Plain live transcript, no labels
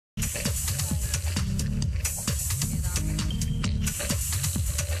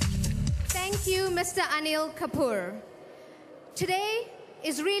Thank you, Mr. Anil Kapoor. Today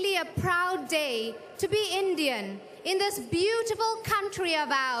is really a proud day to be Indian in this beautiful country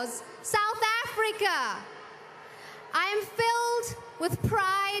of ours, South Africa. I am filled with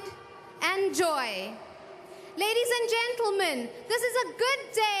pride and joy. Ladies and gentlemen, this is a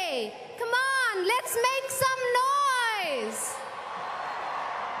good day. Come on, let's make some noise.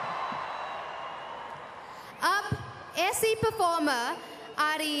 Up, ऐसी performer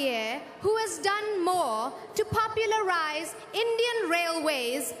आ रही है who has done more to popularize Indian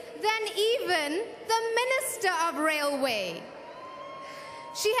railways than even the Minister of Railway.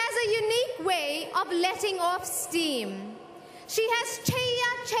 She has a unique way of letting off steam. She has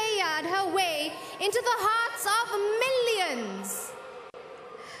chayad her way into the hearts of millions.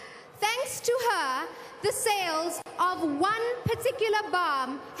 Thanks to her, the sales of one particular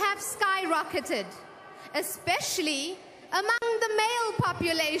balm have skyrocketed, especially among the male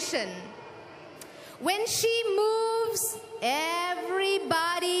population. When she moves,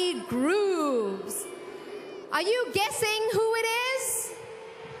 everybody grooves. Are you guessing who it is?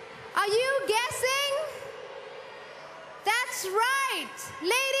 Are you guessing? That's right.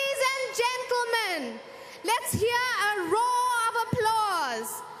 Ladies and gentlemen, let's hear a roar of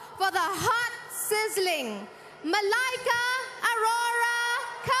applause for the hot, sizzling Malaika